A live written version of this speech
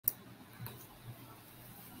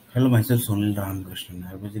Hello, myself Sunil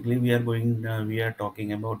Ramakrishnan. Basically, we are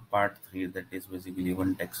talking about part three, that is basically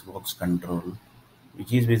one text box control,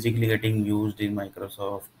 which is basically getting used in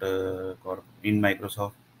Microsoft in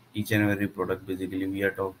Microsoft each and every product. Basically, we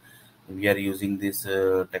are using this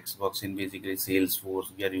text box in basically Salesforce.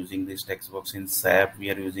 We are using this text box in SAP.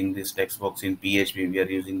 We are using this text box in PHP. We are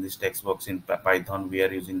using this text box in Python. We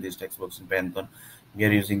are using this text box in Python. We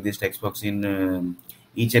are using this text box in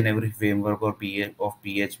each and every framework of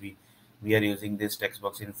PHP. We are using this text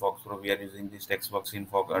box in Fox Pro. We are using this text box in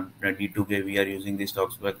Fox D2K. We are using this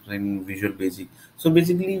text box in Visual Basic. So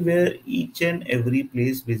basically, where each and every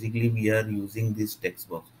place, basically, we are using this text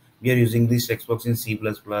box. We are using this text box in C++,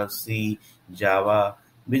 C, Java.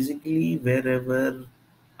 Basically, wherever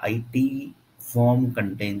IT form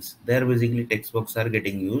contains, there basically text box are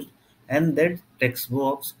getting used, and that text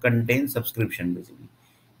box contains subscription basically.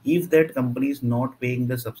 If that company is not paying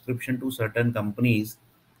the subscription to certain companies,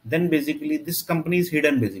 then basically this company is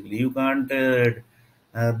hidden. Basically, you can't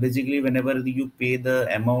basically whenever you pay the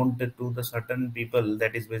amount to the certain people,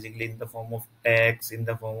 that is basically in the form of tax, in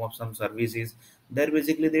the form of some services, there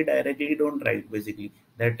basically they directly don't write basically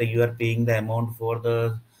that you are paying the amount for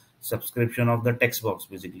the subscription of the text box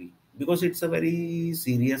basically, because it's a very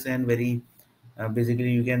serious and very basically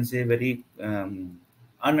you can say very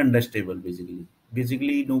ununderstandable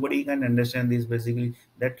basically nobody can understand this basically,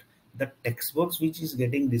 that the text box which is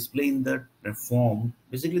getting displayed in the form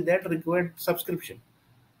basically that required subscription.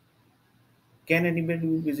 Can anybody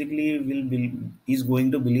who basically is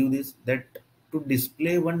going to believe this, that to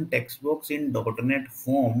display one text box in .NET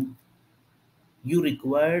form you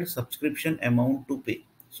require subscription amount to pay?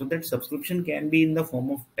 So that subscription can be in the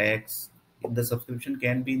form of tax, the subscription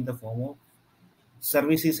can be in the form of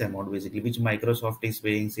services amount basically, which Microsoft is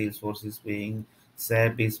paying, Salesforce is paying,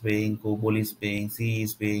 SAP is paying, COBOL is paying, C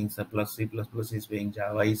is paying, C++ is paying,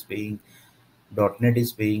 Java is paying, .NET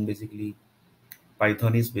is paying basically,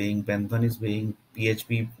 Python is paying, Python is paying,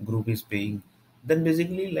 PHP group is paying. Then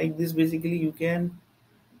basically like this, basically you can,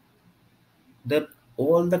 the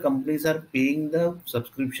all the companies are paying the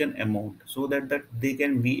subscription amount so that they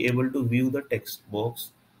can be able to view the text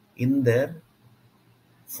box in their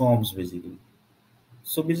forms basically.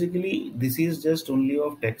 So basically, this is just only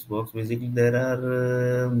of text box. Basically, there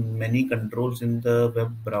are many controls in the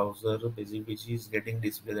web browser, basically, which is getting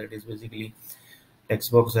displayed. That is basically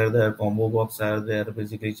text box are there, combo box are there,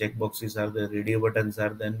 basically check boxes are there, radio buttons are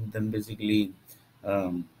then basically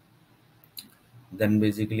um, then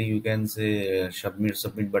basically you can say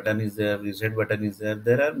submit button is there, reset button is there.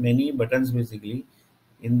 There are many buttons basically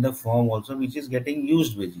in the form also, which is getting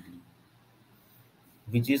used basically,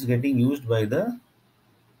 which is getting used by the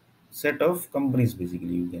set of companies basically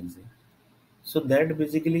you can say. So that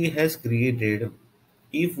basically has created,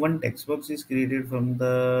 if one text box is created from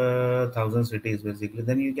the thousand cities basically,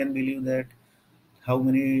 then you can believe that how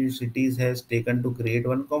many cities has taken to create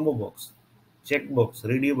one combo box, check box,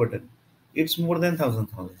 radio button. It's more than thousand.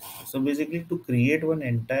 So basically to create one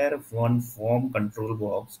entire one form control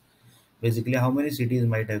box, basically how many cities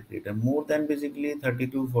might have created? More than basically 30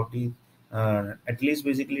 to 40, at least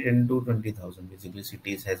basically 10 to 20,000 basically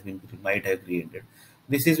cities has been might have created.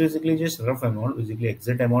 This is basically just rough amount, basically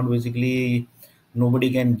exact amount basically nobody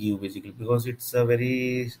can give basically, because it's a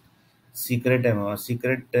very secret amount,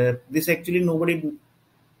 secret this actually nobody,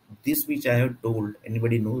 this which I have told,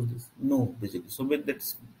 anybody knows this? No, basically. So but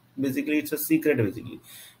that's basically it's a secret basically.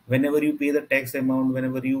 Whenever you pay the tax amount,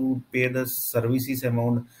 whenever you pay the services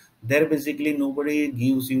amount, there basically nobody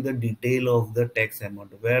gives you the detail of the tax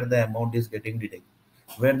amount, where the amount is getting deducted,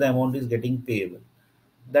 where the amount is getting payable.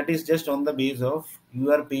 That is just on the base of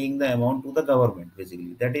you are paying the amount to the government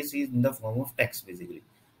basically. That is in the form of tax basically.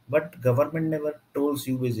 But government never tells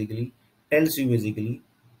you basically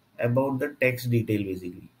about the tax detail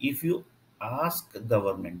basically. If you ask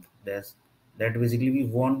government that basically we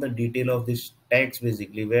want the detail of this tax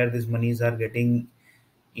basically, where these monies are getting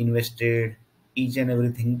invested, each and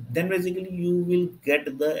everything, then basically you will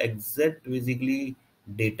get the exact basically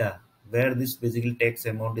data where this basically tax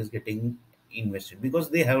amount is getting invested, because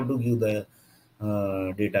they have to give the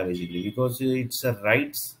data basically, because it's a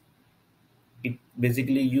rights. It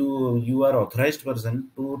basically you are authorized person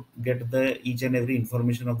to get the each and every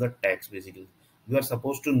information of the tax basically. You are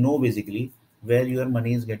supposed to know basically where your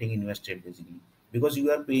money is getting invested basically, because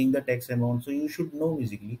you are paying the tax amount, so you should know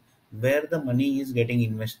basically where the money is getting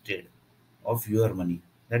invested of your money.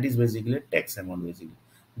 That is basically a tax amount basically.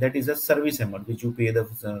 That is a service amount which you pay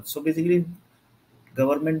the so basically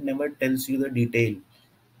government never tells you the detail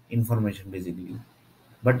information basically.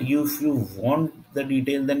 But if you want the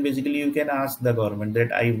detail, then basically you can ask the government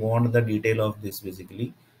that I want the detail of this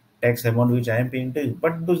basically. tax amount which I am paying to you.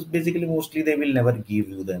 But those basically mostly they will never give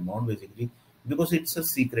you the amount basically, because it's a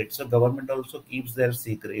secret. So government also keeps their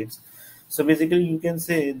secrets. So basically you can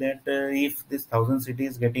say that if this thousand city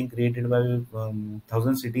is getting created by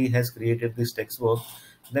thousand city has created this tax box,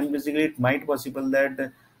 then basically it might possible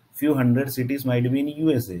that few hundred cities might be in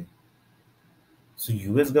USA. So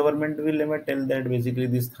US government will never tell that basically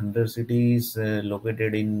this 100 cities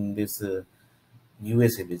located in this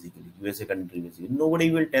USA basically, USA country basically.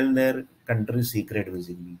 Nobody will tell their country secret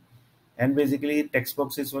basically. And basically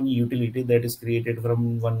Textbox is one utility that is created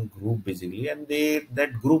from one group basically, and they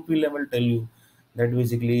that group will never tell you that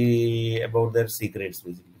basically about their secrets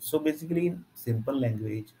basically. So basically in simple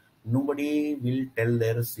language, nobody will tell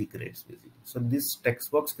their secrets basically. So this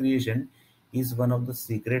Textbox creation is one of the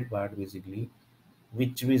secret part basically,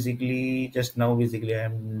 which basically just now basically I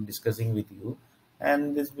am discussing with you.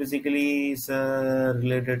 And this basically is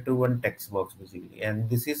related to one text box basically, and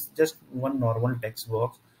this is just one normal text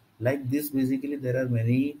box. Like this basically there are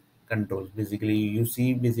many controls basically. You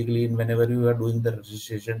see basically whenever you are doing the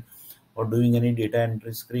registration or doing any data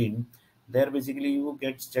entry screen, there basically you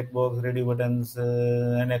get checkbox, ready buttons,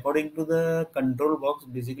 and according to the control box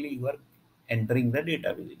basically you are entering the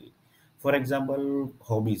data basically. For example,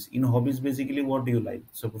 hobbies. In hobbies basically what do you like?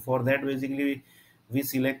 So for that basically we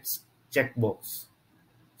select checkbox.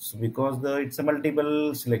 So because the it's a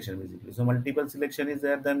multiple selection basically, so multiple selection is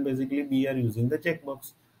there, then basically we are using the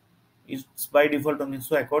checkbox. It's by default only.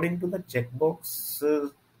 So according to the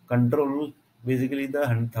checkbox control, basically the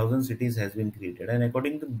 1,000 cities has been created, and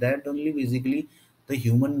according to that only basically the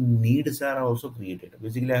human needs are also created.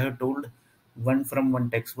 Basically, I have told one from one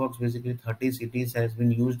text box. Basically, 30 cities has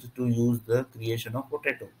been used to use the creation of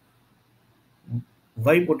potato.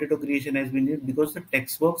 Why potato creation has been used? Because the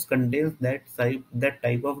text box contains that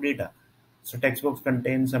type of data. So text box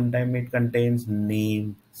contains, sometimes it contains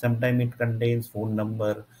name, sometimes it contains phone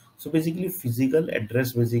number. So basically physical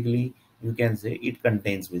address basically you can say it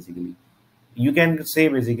contains basically. You can say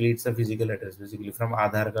basically it's a physical address basically. From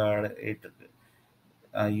Aadhaar card, it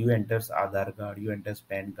you enters Aadhaar card, you enters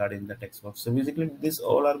PAN card in the text box. So basically this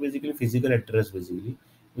all are basically physical address basically,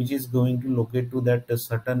 which is going to locate to that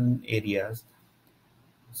certain areas.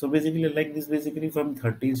 So basically, like this, basically from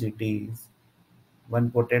 30 cities, one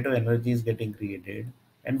potato energy is getting created,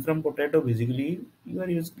 and from potato, basically, you are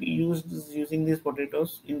using these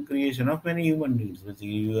potatoes in creation of many human needs. Basically,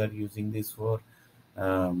 you are using this for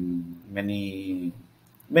many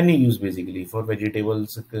use. Basically, for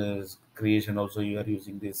vegetables creation, also you are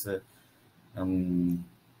using this. Um,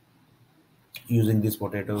 Using this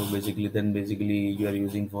potato basically, then basically you are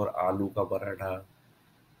using for aloo ka paratha,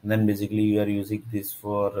 then basically you are using this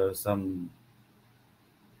for some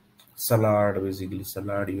salad basically.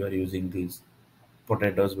 Salad you are using these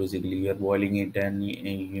potatoes basically, you are boiling it, and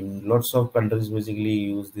in lots of countries basically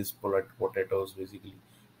use these potatoes basically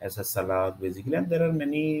as a salad basically. And there are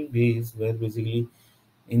many ways where basically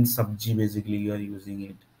in sabji basically you are using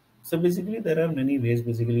it. So basically there are many ways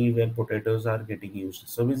basically where potatoes are getting used.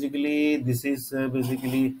 So basically this is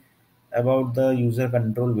basically about the user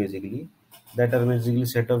control basically, that are basically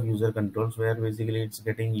set of user controls where basically it's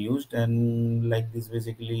getting used. And like this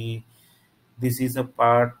basically, this is a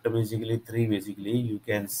part basically three basically you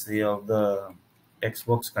can say of the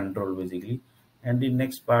Xbox control basically. And in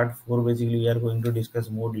next part four basically we are going to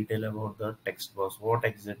discuss more detail about the text box, what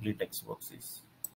exactly text box is.